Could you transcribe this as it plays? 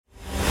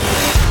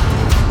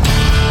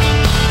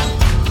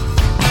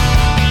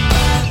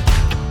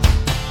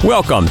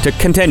Welcome to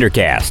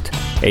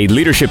ContenderCast, a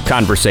leadership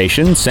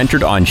conversation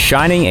centered on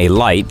shining a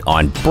light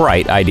on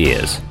bright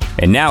ideas.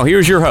 And now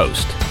here's your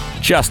host,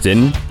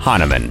 Justin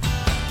Hahnemann.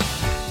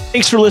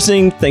 Thanks for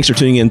listening. Thanks for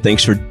tuning in.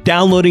 Thanks for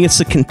downloading. It's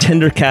the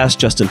ContenderCast.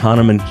 Justin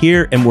Hahnemann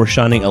here, and we're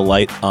shining a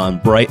light on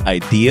bright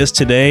ideas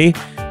today.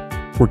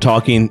 We're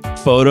talking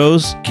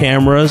photos,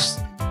 cameras,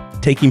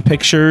 taking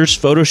pictures,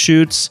 photo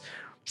shoots,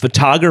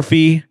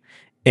 photography.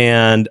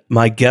 And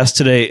my guest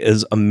today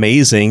is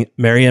amazing,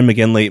 Marianne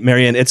McGinley.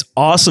 Marianne, it's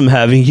awesome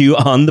having you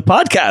on the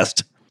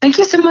podcast. Thank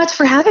you so much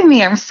for having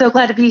me. I'm so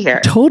glad to be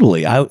here.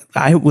 Totally.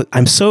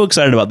 I'm so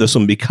excited about this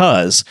one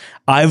because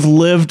I've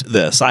lived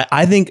this.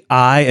 I think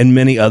I and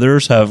many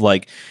others have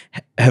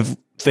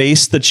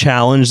faced the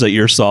challenge that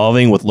you're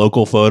solving with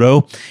local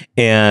photo.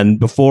 And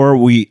before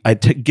I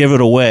give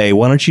it away,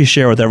 why don't you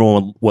share with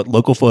everyone what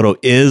local photo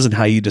is and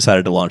how you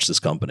decided to launch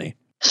this company?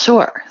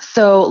 Sure.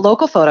 So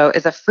Local Photo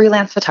is a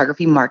freelance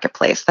photography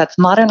marketplace that's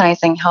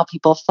modernizing how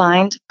people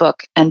find,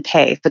 book, and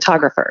pay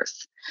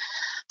photographers.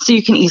 So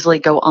you can easily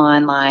go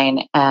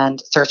online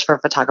and search for a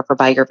photographer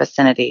by your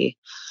vicinity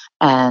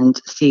and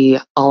see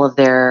all of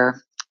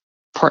their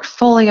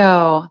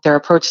portfolio, their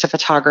approach to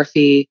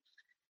photography,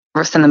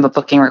 or send them a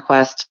booking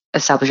request,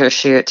 establish a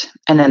shoot,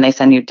 and then they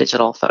send you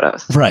digital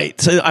photos. Right.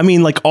 So,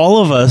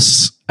 all of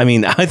us,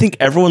 I think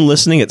everyone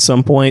listening at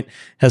some point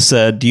has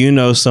said, do you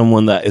know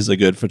someone that is a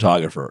good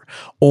photographer?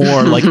 Or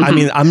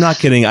I'm not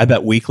kidding. I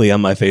bet weekly on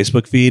my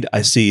Facebook feed,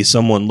 I see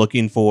someone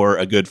looking for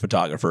a good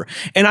photographer.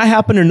 And I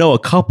happen to know a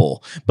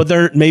couple, but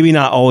they're maybe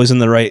not always in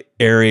the right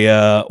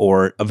area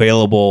or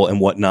available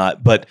and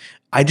whatnot. But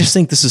I just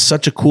think this is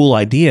such a cool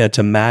idea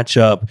to match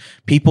up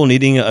people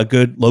needing a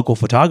good local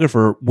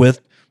photographer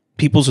with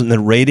people's in the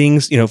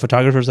ratings,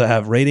 photographers that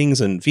have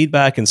ratings and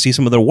feedback and see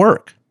some of their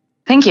work.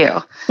 Thank you.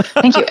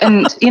 Thank you.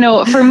 And,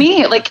 for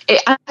me,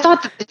 I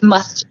thought that it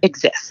must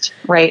exist,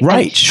 right?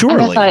 Right. Surely.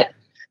 And I thought,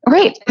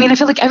 right. I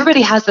feel like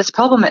everybody has this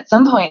problem at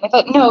some point. I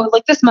thought, no,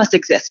 this must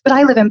exist. But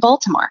I live in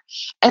Baltimore.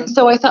 And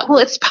so I thought, well,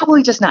 it's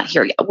probably just not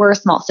here yet. We're a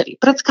small city,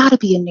 but it's got to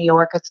be in New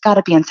York. It's got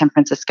to be in San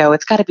Francisco.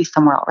 It's got to be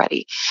somewhere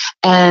already.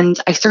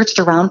 And I searched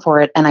around for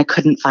it and I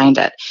couldn't find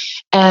it.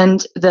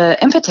 And the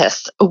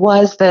impetus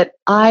was that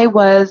I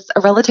was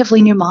a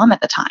relatively new mom at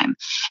the time.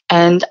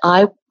 And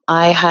I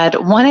had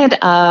wanted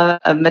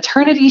a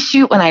maternity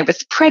shoot when I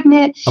was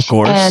pregnant. Of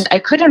course. And I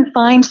couldn't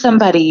find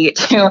somebody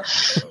to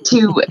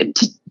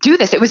do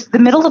this. It was the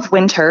middle of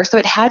winter, so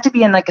it had to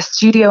be in a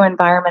studio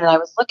environment. And I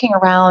was looking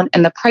around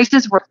and the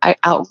prices were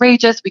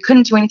outrageous. We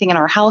couldn't do anything in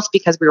our house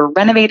because we were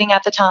renovating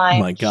at the time.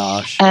 Oh my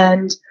gosh.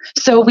 And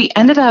so we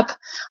ended up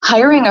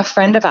hiring a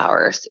friend of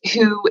ours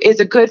who is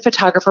a good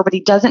photographer, but he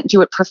doesn't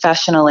do it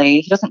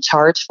professionally. He doesn't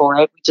charge for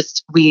it.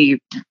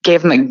 We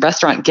gave him a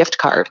restaurant gift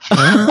card.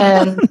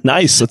 And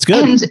nice. That's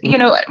good.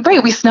 And,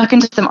 right. We snuck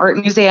into some art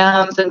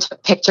museums and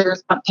took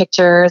pictures,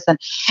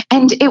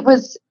 and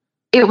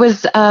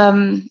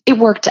it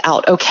worked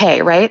out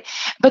okay, right?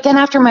 But then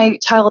after my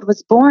child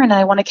was born and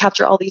I want to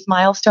capture all these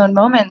milestone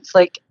moments,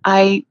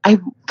 I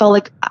felt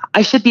like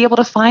I should be able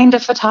to find a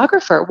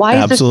photographer.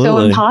 Why is this so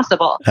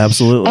impossible?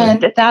 Absolutely.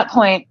 And at that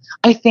point,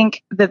 I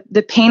think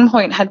the pain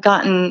point had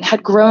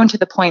grown to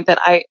the point that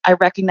I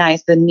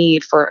recognized the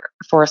need for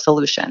a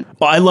solution.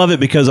 Well, I love it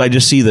because I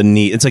just see the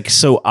need. It's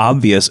so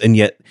obvious, and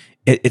yet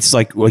it's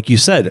like you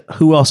said,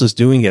 who else is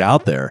doing it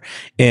out there?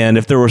 And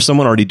if there was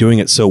someone already doing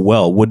it so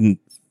well,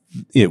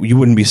 you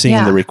wouldn't be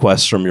seeing the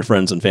requests from your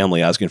friends and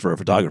family asking for a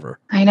photographer.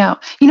 I know.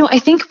 I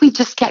think we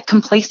just get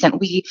complacent.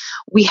 We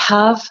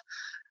have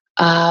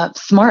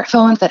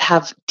smartphones that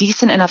have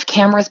decent enough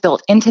cameras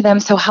built into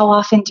them. So how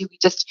often do we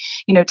just,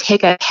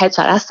 take a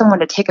headshot, ask someone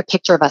to take a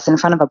picture of us in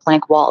front of a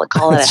blank wall and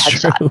call it a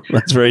headshot? True.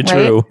 That's very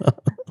true.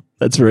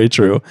 That's very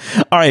true.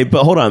 All right,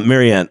 but hold on,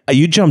 Marianne,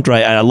 you jumped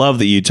right. And I love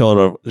that you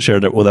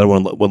shared it with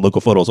everyone what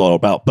local photo is all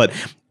about. But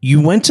you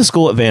went to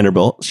school at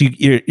Vanderbilt. So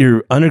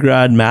you're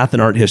undergrad math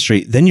and art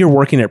history. Then you're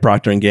working at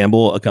Procter &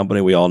 Gamble, a company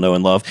we all know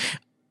and love.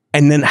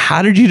 And then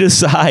how did you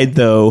decide,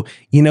 though,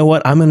 you know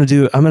what, I'm going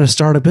to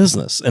start a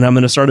business, and I'm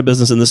going to start a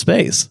business in this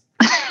space?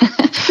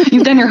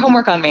 You've done your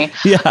homework on me.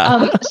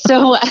 Yeah.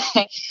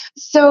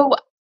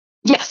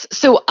 Yes.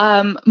 So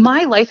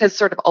my life has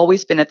sort of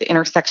always been at the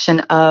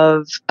intersection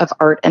of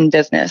art and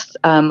business.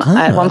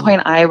 At one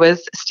point, I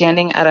was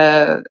standing at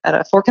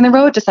a fork in the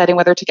road, deciding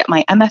whether to get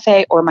my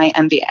MFA or my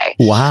MBA.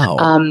 Wow.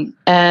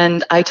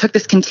 And I took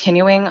this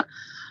continuing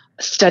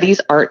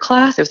studies art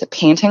class. It was a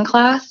painting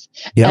class.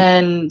 Yep.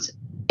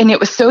 And it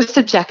was so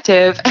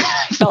subjective.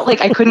 I felt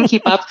like I couldn't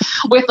keep up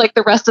with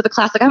the rest of the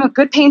class. I'm a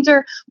good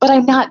painter, but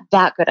I'm not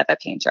that good of a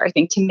painter, I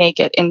think, to make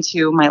it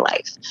into my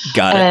life.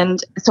 Got it.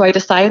 And so I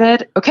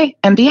decided, okay,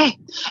 MBA.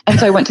 And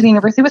so I went to the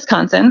University of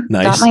Wisconsin,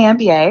 got my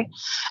MBA,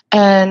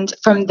 and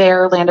from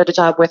there landed a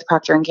job with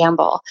Procter &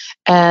 Gamble.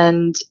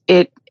 And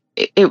it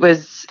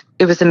was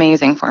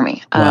amazing for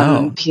me.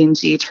 Wow.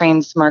 P&G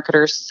trains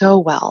marketers so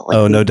well.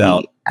 No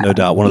doubt. No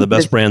doubt. One of the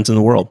best brands in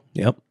the world.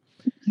 Yep.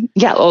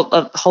 Yeah,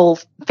 a whole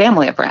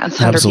family of brands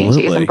under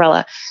Absolutely. P&G's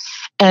umbrella.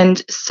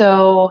 And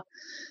so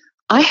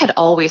I had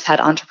always had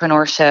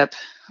entrepreneurship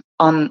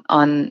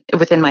on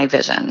within my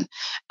vision.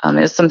 It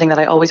was something that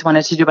I always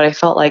wanted to do, but I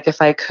felt like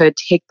if I could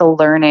take the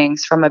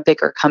learnings from a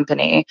bigger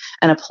company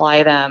and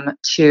apply them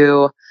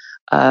to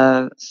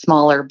a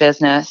smaller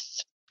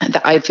business,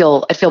 that I'd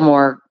feel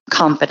more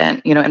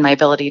confident, in my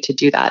ability to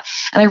do that.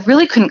 And I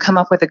really couldn't come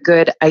up with a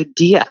good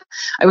idea.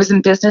 I was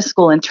in business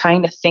school and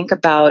trying to think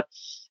about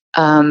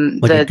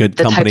a good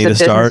company to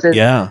start.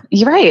 Yeah,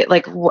 you're right.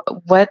 Like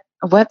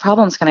what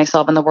problems can I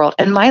solve in the world?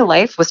 And my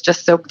life was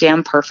just so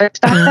damn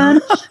perfect back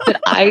then that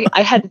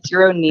I had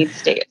zero need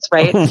states,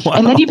 right? Wow.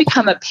 And then you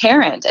become a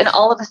parent, and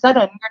all of a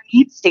sudden your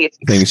need states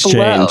things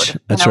explode, change.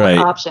 That's right.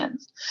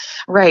 Options,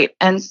 right?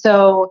 And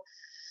so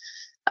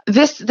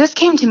this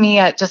came to me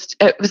at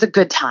it was a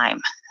good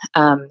time,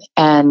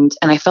 and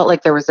I felt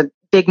like there was a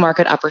big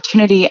market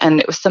opportunity, and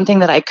it was something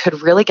that I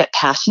could really get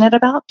passionate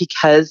about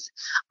because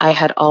I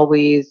had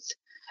always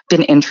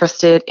been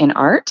interested in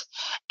art.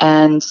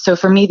 And so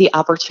for me, the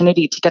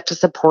opportunity to get to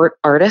support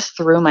artists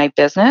through my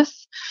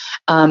business,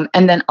 and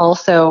then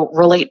also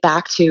relate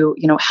back to,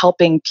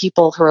 helping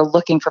people who are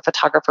looking for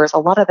photographers. A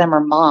lot of them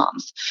are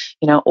moms,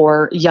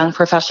 or young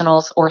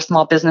professionals or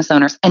small business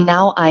owners. And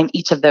now I'm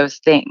each of those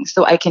things.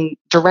 So I can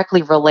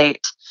directly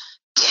relate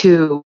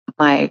to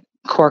my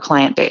core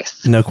client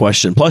base. No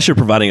question. Plus you're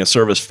providing a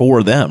service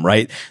for them,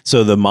 right?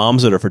 So the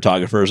moms that are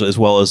photographers as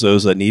well as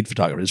those that need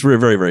photographers. It's very,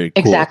 very, very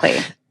cool. Exactly.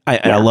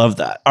 I love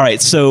that. All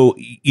right. So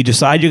you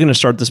decide you're going to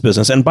start this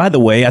business. And by the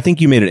way, I think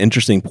you made an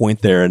interesting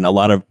point there. And a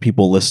lot of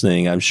people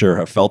listening, I'm sure,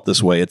 have felt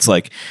this way. It's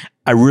like,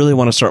 I really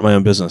want to start my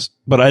own business,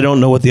 but I don't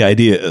know what the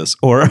idea is,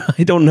 or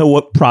I don't know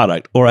what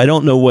product, or I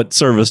don't know what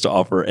service to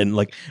offer. And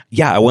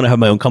I want to have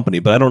my own company,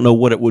 but I don't know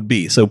what it would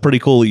be. So pretty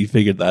cool that you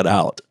figured that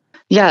out.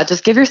 Yeah,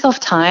 just give yourself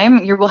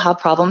time. You will have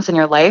problems in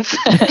your life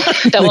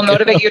that will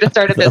motivate you to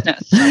start a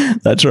business.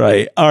 That's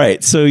right. All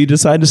right. So you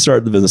decide to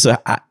start the business.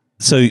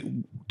 So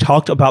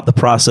talked about the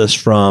process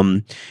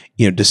from,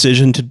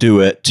 decision to do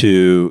it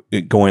to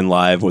going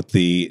live with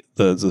the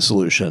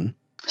solution.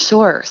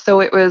 Sure. So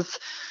it was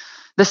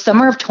the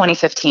summer of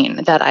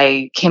 2015 that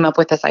I came up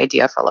with this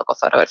idea for Local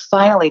Photo. It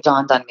finally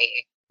dawned on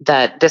me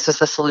that this was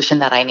the solution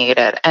that I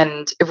needed.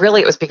 And it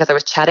was because I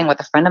was chatting with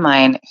a friend of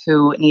mine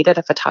who needed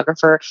a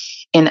photographer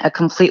in a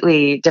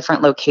completely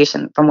different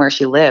location from where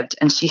she lived,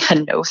 and she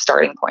had no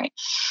starting point.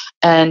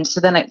 And so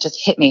then it just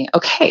hit me,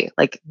 okay,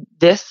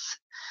 this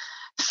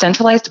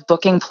centralized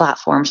booking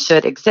platform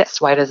should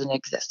exist. Why doesn't it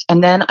exist?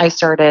 And then I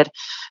started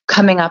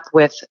coming up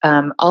with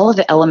all of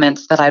the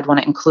elements that I'd want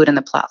to include in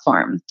the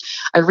platform.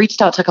 I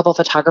reached out to a couple of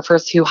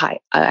photographers who I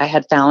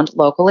had found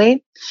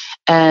locally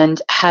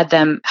and had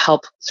them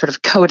help sort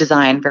of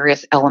co-design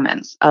various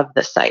elements of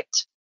the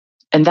site.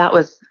 And that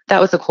was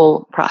a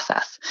cool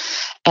process.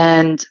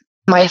 And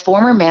my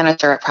former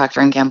manager at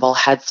Procter & Gamble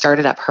had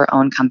started up her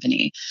own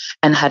company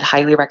and had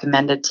highly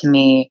recommended to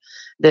me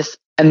this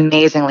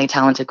amazingly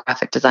talented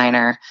graphic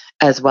designer,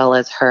 as well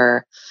as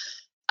her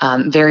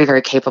very,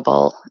 very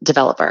capable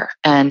developer.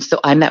 And so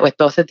I met with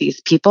both of these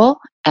people,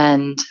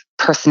 and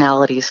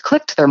personalities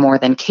clicked. They're more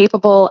than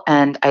capable.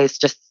 And I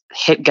just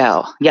hit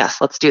go. Yes,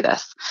 let's do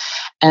this.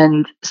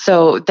 And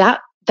so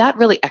that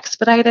really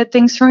expedited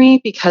things for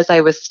me because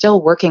I was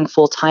still working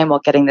full time while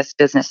getting this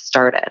business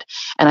started.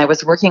 And I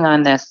was working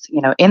on this,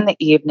 in the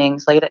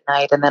evenings, late at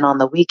night, and then on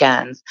the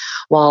weekends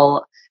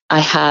while I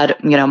had,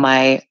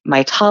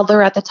 my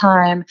toddler at the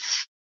time.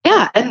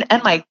 Yeah. And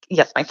my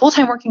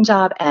full-time working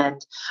job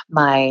and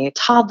my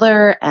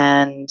toddler.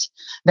 And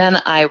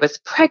then I was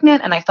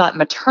pregnant, and I thought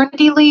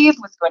maternity leave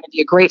was going to be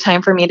a great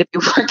time for me to be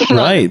working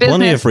on the business.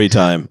 Plenty of free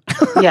time.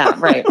 Yeah,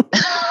 right.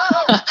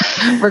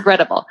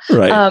 Regrettable.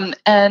 Right.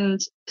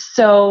 And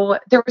so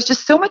there was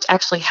just so much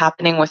actually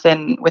happening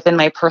within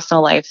my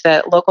personal life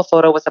that Local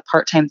Photo was a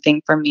part-time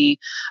thing for me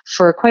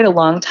for quite a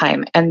long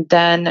time. And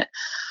then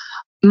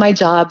my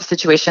job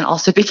situation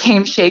also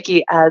became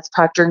shaky as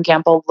Procter &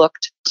 Gamble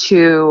looked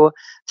to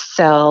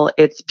sell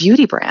its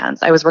beauty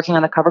brands. I was working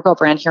on the CoverGirl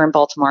brand here in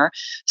Baltimore.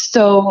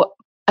 So,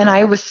 and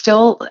I was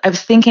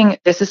thinking,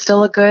 this is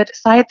still a good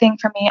side thing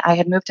for me. I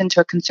had moved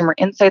into a consumer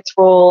insights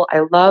role.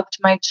 I loved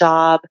my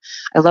job.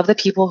 I loved the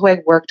people who I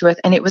worked with.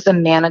 And it was a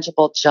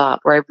manageable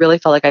job where I really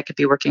felt like I could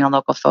be working on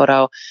Local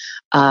Photo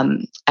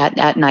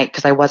at night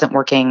because I wasn't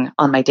working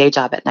on my day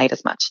job at night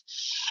as much.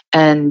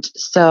 And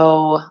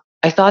so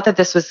I thought that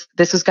this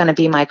was going to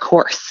be my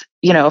course,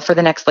 for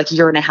the next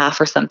year and a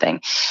half or something.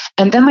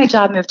 And then my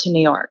job moved to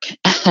New York.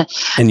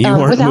 And you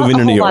weren't moving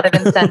to New York. Without a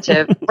whole lot of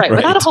incentive, right?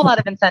 Without a whole lot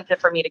of incentive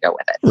for me to go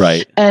with it.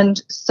 Right.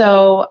 And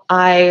so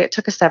I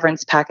took a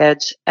severance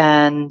package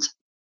and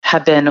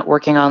have been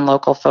working on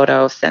Local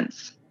Photo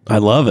since. I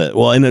love it.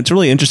 Well, and it's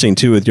really interesting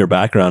too with your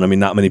background. I mean,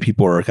 not many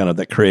people are kind of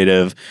that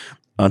creative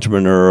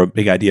entrepreneur,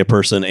 big idea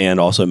person, and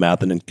also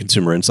math and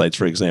consumer insights,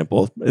 for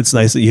example. It's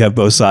nice that you have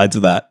both sides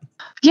of that.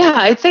 Yeah,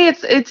 I'd say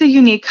it's a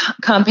unique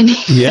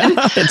combination. Yeah,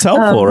 it's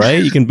helpful,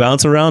 right? You can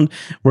bounce around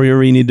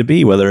where you need to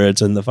be, whether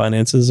it's in the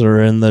finances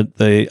or in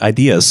the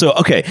ideas. So,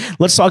 okay,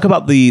 let's talk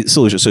about the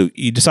solution. So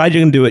you decide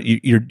you're going to do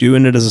it. You're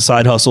doing it as a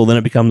side hustle. Then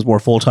it becomes more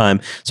full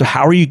time. So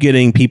how are you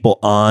getting people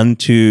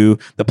onto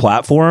the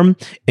platform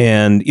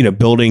and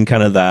building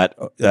kind of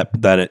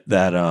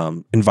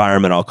that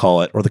environment, I'll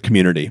call it, or the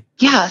community?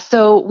 Yeah,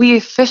 so we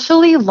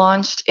officially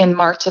launched in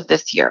March of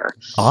this year.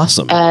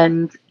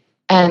 Awesome.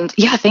 And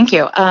yeah, thank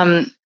you.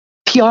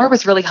 PR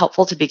was really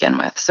helpful to begin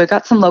with. So I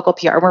got some local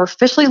PR. We're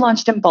officially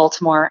launched in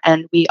Baltimore,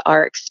 and we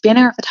are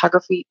expanding our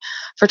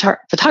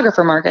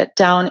photographer market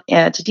down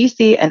to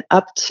DC and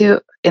up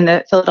to in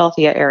the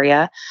Philadelphia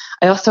area.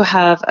 I also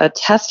have a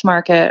test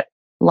market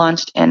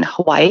launched in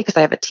Hawaii because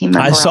I have a team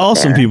member. I saw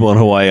some people in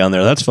Hawaii on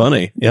there. That's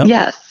funny.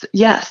 Yeah.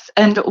 Yes.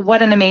 And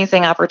what an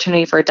amazing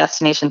opportunity for a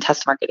destination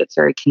test market. It's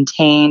very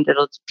contained.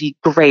 It'll be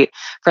great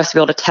for us to be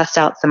able to test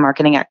out some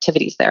marketing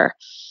activities there.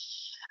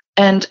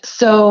 And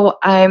so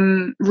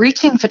I'm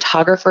reaching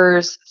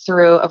photographers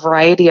through a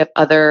variety of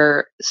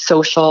other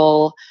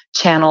social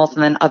channels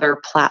and then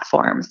other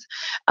platforms.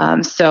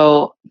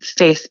 So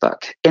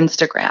Facebook,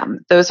 Instagram,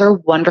 those are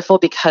wonderful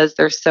because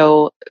they're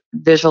so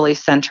visually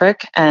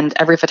centric, and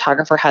every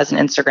photographer has an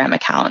Instagram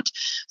account.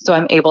 So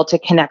I'm able to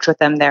connect with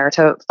them there,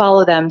 to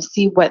follow them,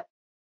 see what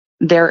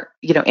their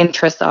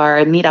interests are,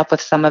 and meet up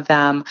with some of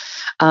them.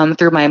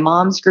 Through my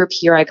mom's group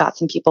here, I got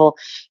some people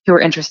who are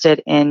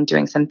interested in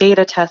doing some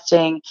beta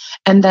testing.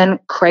 And then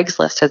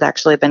Craigslist has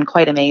actually been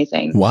quite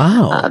amazing.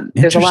 Wow.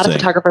 There's a lot of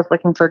photographers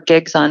looking for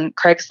gigs on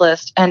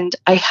Craigslist, and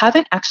I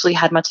haven't actually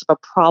had much of a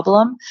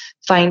problem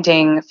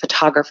finding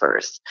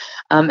photographers.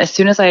 As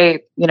soon as I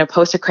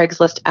post a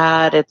Craigslist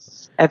ad,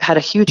 I've had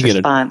a huge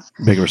response.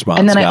 Big response.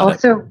 And then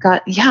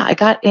I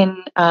got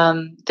in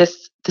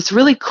this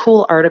really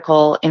cool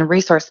article in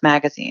Resource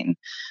Magazine,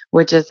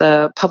 which is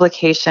a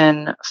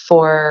publication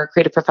for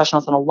creative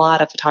professionals and a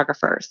lot of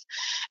photographers.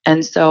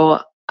 And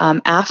so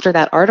after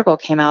that article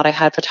came out, I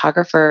had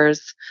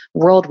photographers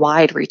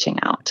worldwide reaching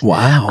out.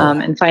 Wow.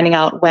 And finding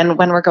out when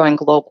we're going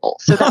global.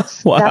 So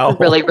that's a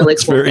really, really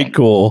that's cool very thing.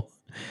 Cool.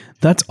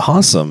 That's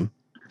awesome.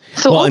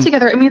 So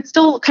altogether, it's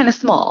still kind of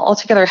small.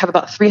 Altogether, I have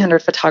about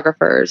 300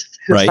 photographers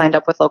who signed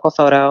up with Local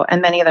Photo,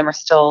 and many of them are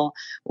still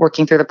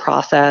working through the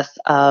process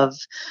of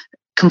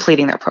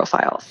completing their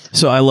profiles.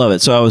 So I love it.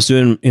 So I was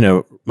doing,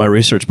 my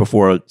research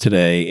before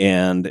today,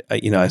 and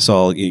I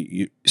saw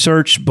you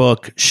search,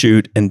 book,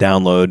 shoot, and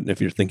download if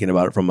you're thinking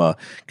about it from a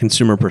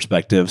consumer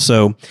perspective.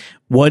 So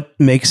what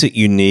makes it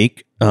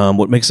unique?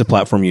 What makes the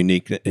platform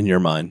unique in your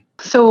mind?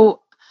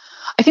 So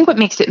I think what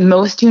makes it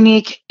most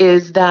unique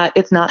is that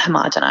it's not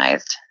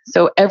homogenized.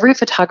 So every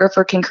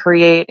photographer can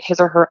create his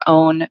or her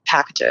own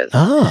packages.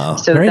 Oh,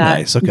 so very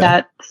nice. Okay.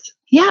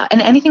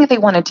 And anything that they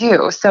want to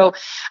do. So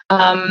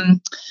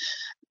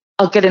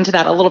I'll get into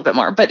that a little bit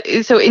more. But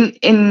so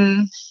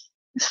in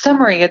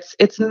summary,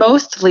 it's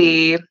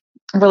mostly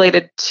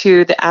related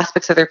to the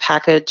aspects of their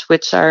package,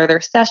 which are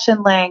their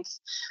session length,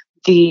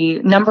 the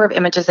number of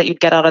images that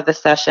you'd get out of the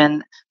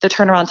session, the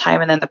turnaround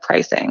time, and then the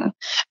pricing.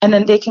 And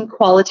then they can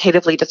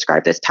qualitatively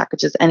describe those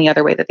packages any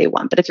other way that they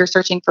want. But if you're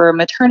searching for a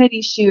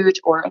maternity shoot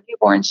or a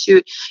newborn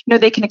shoot,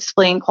 they can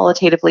explain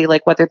qualitatively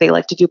like whether they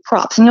like to do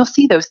props, and you'll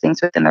see those things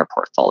within their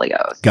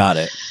portfolios. Got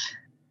it.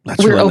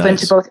 We're really open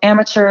to both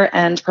amateur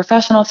and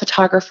professional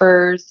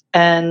photographers,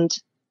 and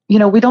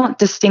we don't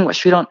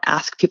distinguish. We don't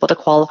ask people to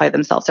qualify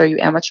themselves. Are you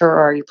amateur or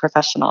are you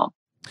professional?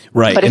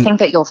 Right. But I think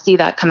that you'll see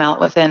that come out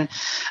within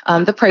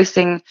the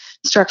pricing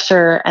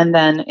structure and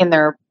then in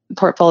their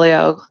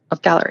portfolio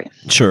of gallery.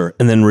 Sure.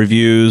 And then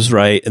reviews,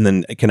 right? And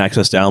then can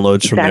access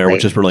downloads from there,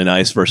 which is really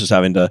nice versus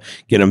having to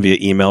get them via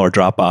email or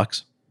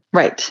Dropbox.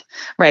 Right.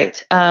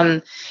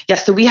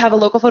 So we have a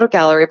Local Photo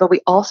gallery, but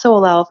we also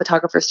allow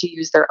photographers to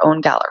use their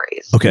own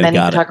galleries. Okay, many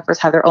photographers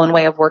have their own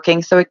way of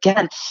working. So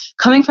again,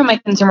 coming from my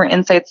consumer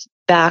insights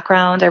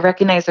background, I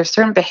recognize there's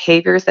certain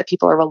behaviors that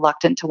people are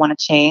reluctant to want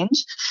to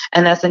change.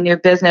 And as a new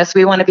business,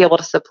 we want to be able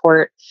to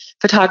support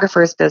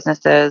photographers'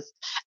 businesses.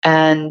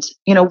 And,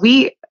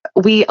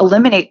 we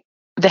eliminate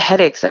the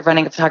headaches of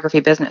running a photography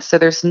business. So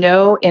there's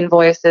no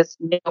invoices,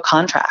 no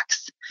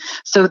contracts.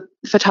 So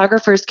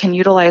photographers can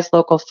utilize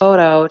Local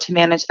Photo to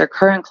manage their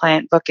current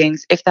client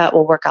bookings if that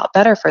will work out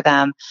better for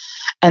them.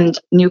 And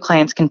new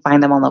clients can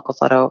find them on Local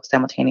Photo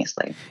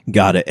simultaneously.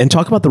 Got it. And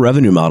talk about the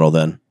revenue model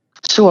then.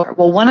 Sure.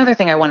 Well, one other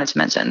thing I wanted to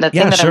mention, the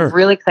thing that I'm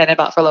really excited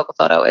about for Local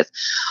Photo is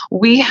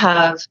we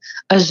have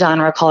a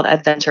genre called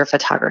adventure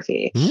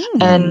photography.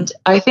 And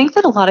I think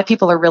that a lot of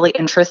people are really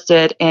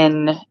interested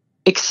in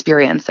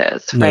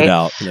experiences, right?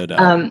 No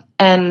doubt.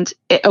 And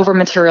over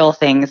material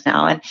things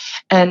now.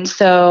 And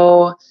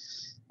so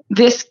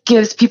this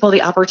gives people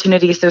the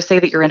opportunity. So say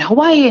that you're in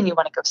Hawaii and you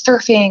want to go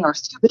surfing or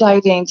scuba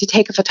diving, to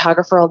take a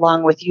photographer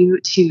along with you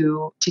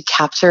to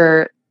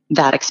capture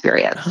that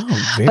experience.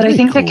 Oh, But I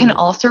think cool. that can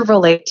also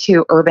relate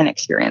to urban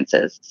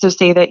experiences. So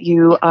say that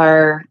you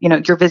are,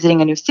 you're visiting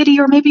a new city,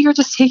 or maybe you're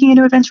just taking a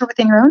new adventure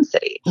within your own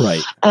city.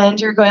 Right. And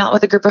you're going out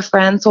with a group of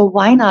friends. Well,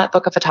 why not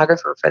book a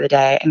photographer for the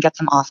day and get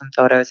some awesome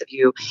photos of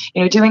you,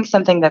 doing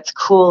something that's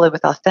cool and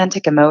with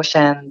authentic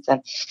emotions.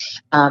 And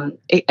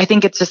I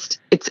think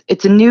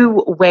it's a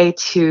new way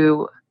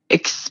to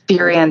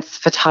experience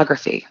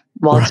photography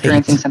while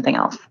experiencing something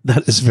else.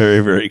 That is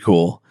very, very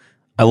cool.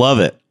 I love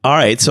it. All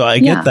right. So I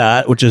get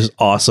that, which is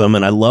awesome.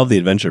 And I love the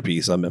adventure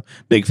piece. I'm a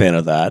big fan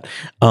of that.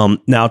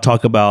 Now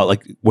talk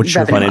about what's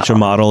your financial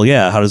model?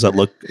 Yeah. How does that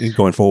look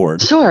going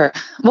forward? Sure.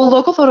 Well,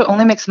 Local Photo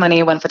only makes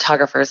money when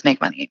photographers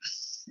make money.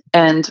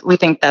 And we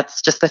think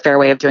that's just the fair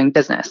way of doing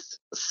business.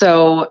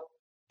 So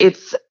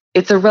it's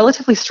a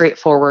relatively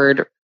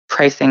straightforward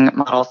pricing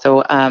model.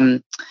 So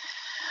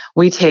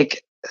we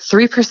take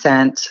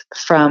 3%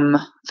 from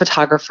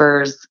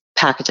photographers'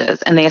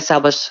 packages, and they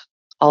establish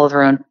all of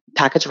their own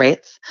package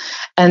rates,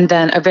 and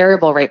then a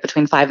variable rate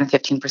between 5 and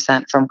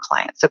 15% from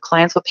clients. So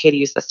clients will pay to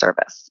use the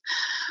service.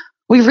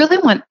 We really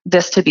want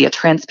this to be a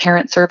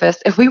transparent service.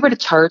 If we were to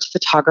charge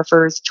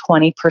photographers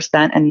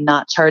 20% and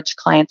not charge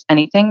clients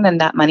anything, then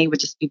that money would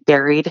just be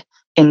buried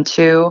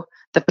into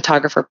the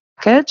photographer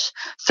package.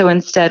 So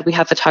instead, we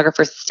have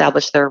photographers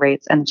establish their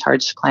rates and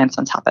charge clients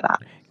on top of that.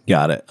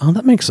 Got it. Oh,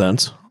 that makes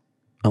sense.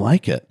 I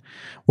like it.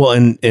 Well,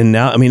 and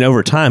now,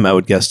 over time, I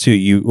would guess too,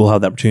 you will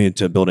have the opportunity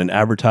to build in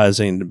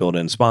advertising, to build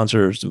in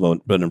sponsors, to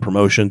build in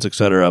promotions, et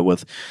cetera,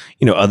 with,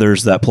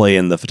 others that play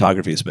in the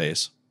photography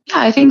space. Yeah,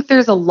 I think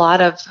there's a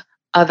lot of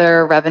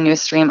other revenue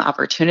stream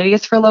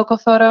opportunities for Local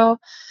Photo,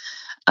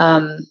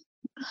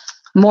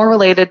 more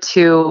related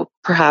to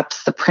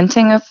perhaps the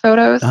printing of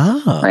photos.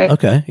 Right?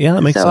 Okay. Yeah,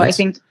 that makes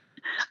sense.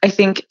 I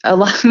think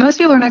most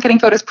people are not getting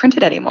photos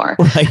printed anymore.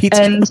 Right.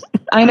 And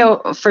I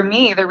know for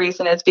me, the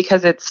reason is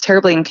because it's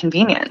terribly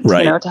inconvenient,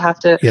 right. To have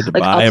to,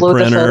 buy upload a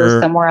printer, the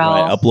photos somewhere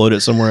else. Right, upload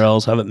it somewhere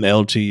else, have it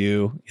mailed to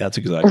you. Yeah, that's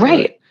exactly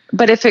right.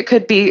 But if it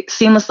could be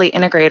seamlessly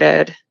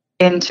integrated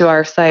into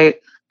our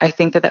site, I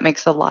think that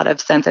makes a lot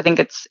of sense. I think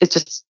it's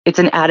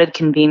an added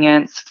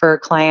convenience for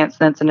clients,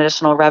 and it's an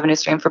additional revenue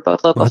stream for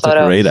both Local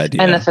Photo a great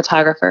idea. and the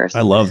photographers.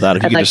 I love that.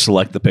 If you could just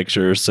select the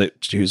pictures,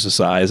 choose the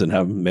size, and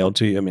have them mailed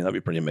to you, that'd be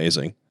pretty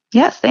amazing.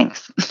 Yes,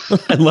 thanks.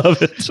 I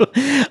love it.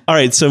 All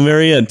right, so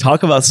Marianne,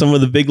 talk about some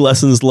of the big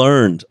lessons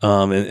learned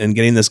and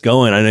getting this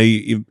going. I know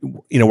you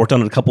worked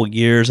on it a couple of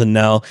years, and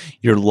now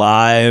you're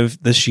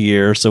live this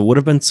year. So what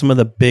have been some of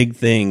the big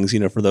things,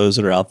 for those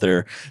that are out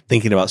there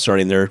thinking about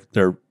starting their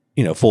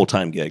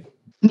full-time gig?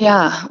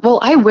 Yeah. Well,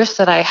 I wish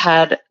that I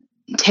had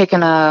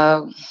taken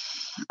a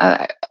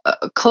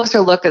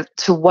closer look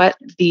to what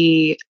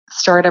the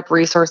startup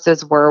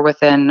resources were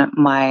within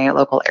my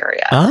local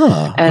area.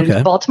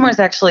 And Baltimore is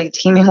actually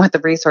teeming with the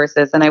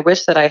resources. And I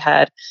wish that I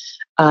had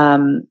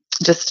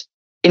just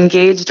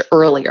engaged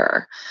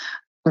earlier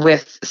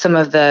with some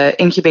of the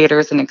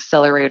incubators and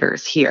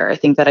accelerators here. I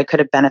think that I could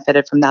have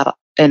benefited from that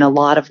in a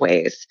lot of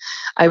ways.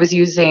 I was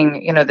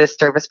using, the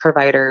service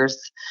providers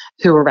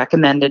who were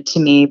recommended to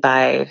me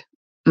by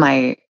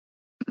my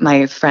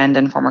friend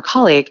and former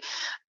colleague,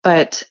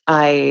 but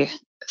I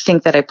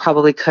think that I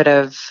probably could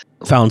have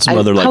found some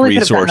other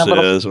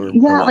resources or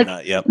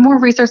whatnot. More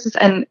resources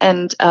and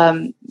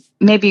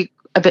maybe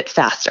a bit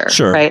faster.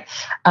 Sure. Right.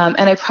 And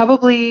I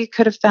probably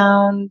could have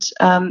found,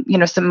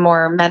 some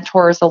more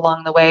mentors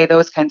along the way,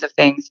 those kinds of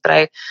things.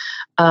 But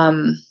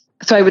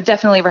so I would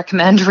definitely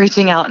recommend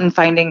reaching out and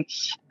finding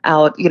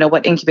out,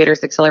 what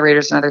incubators,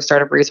 accelerators, and other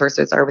startup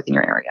resources are within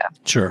your area.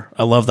 Sure.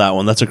 I love that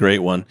one. That's a great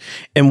one.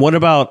 And what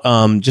about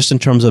just in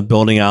terms of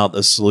building out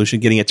the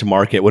solution, getting it to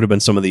market? What have been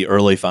some of the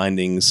early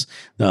findings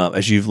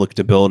as you've looked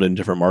to build in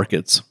different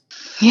markets?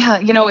 Yeah,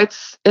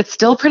 it's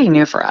still pretty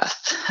new for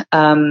us.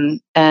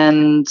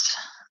 And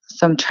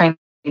so I'm trying to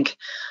think,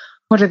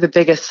 what are the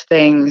biggest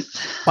things?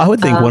 I would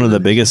think one of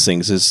the biggest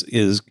things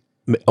is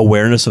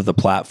awareness of the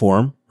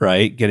platform,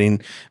 right?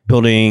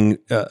 Building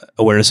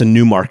awareness in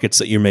new markets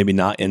that you're maybe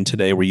not in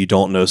today, where you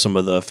don't know some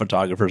of the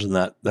photographers in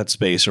that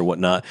space or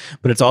whatnot.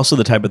 But it's also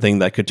the type of thing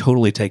that could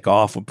totally take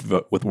off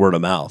with word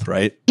of mouth,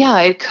 right? Yeah,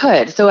 it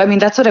could. So,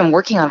 that's what I'm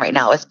working on right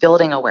now, is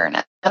building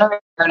awareness.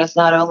 Awareness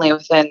not only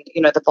within,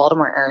 the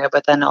Baltimore area,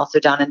 but then also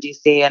down in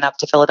DC and up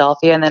to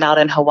Philadelphia and then out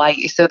in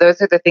Hawaii. So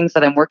those are the things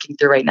that I'm working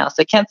through right now.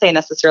 So I can't say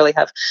necessarily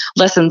have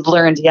lessons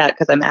learned yet,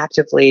 because I'm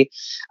actively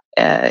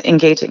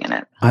engaging in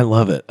it. I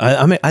love it.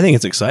 I think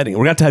it's exciting.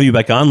 We're going to have you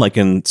back on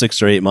in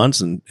 6 or 8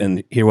 months and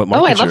hear what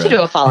markets. I'd love to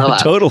do a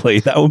follow-up. Totally.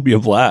 That would be a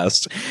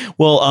blast.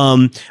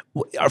 Well,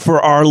 for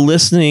our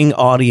listening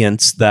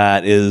audience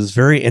that is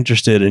very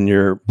interested in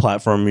your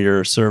platform,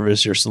 your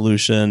service, your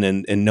solution,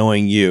 and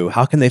knowing you,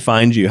 how can they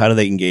find you? How do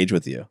they engage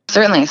with you?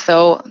 Certainly.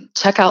 So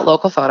check out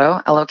Local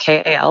Photo,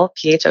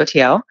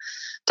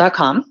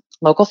 LOKALPHOTO.com,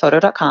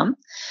 localphoto.com.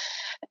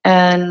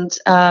 And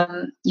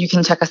you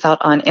can check us out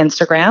on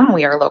Instagram.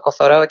 We are Local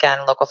Photo. Again,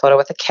 Local Photo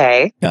with a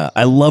K. Yeah,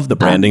 I love the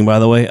branding, by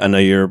the way. I know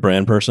you're a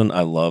brand person.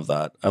 I love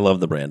that. I love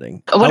the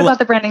branding. What about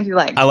the branding do you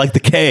like? I like the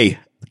K.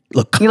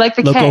 You like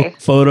the logo K?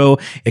 photo.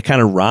 It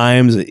kind of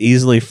rhymes. It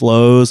easily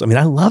flows. I mean,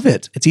 I love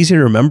it. It's easy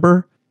to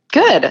remember.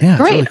 Good. Yeah,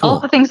 Great. really cool. All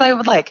the things I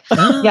would like.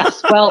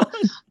 Yes. Well,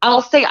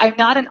 I'll say I'm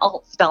not an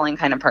alt spelling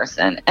kind of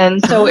person.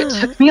 And so it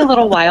took me a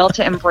little while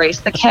to embrace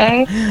the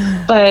K.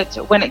 But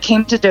when it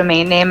came to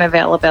domain name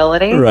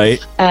availability, Right.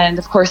 and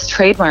of course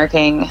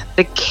trademarking,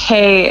 the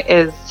K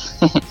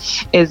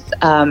is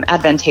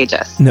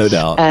advantageous. No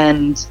doubt.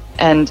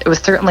 And it was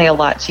certainly a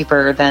lot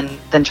cheaper than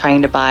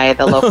trying to buy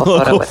the local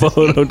photo with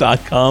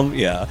Localphoto.com.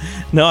 Yeah.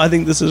 No, I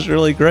think this is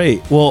really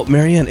great. Well,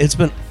 Marianne, it's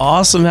been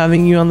awesome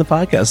having you on the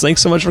podcast.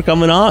 Thanks so much for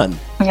coming on.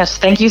 Yes,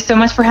 thank you so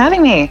much for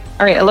having me.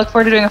 All right, I look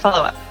forward to doing a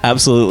follow-up.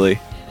 Absolutely.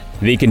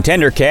 The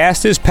Contender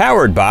Cast is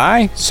powered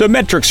by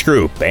Symmetrix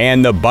Group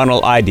and the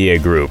Bundle Idea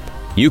Group.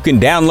 You can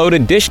download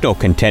additional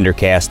Contender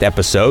Cast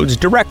episodes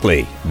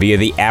directly via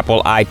the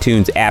Apple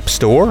iTunes App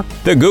Store,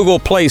 the Google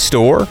Play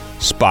Store,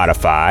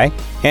 Spotify,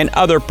 and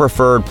other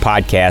preferred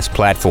podcast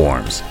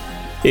platforms.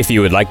 If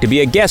you would like to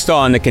be a guest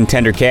on the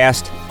Contender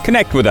Cast,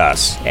 connect with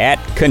us at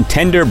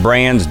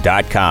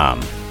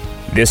contenderbrands.com.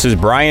 This is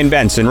Brian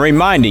Benson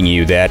reminding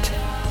you that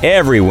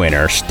every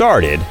winner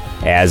started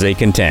as a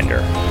contender.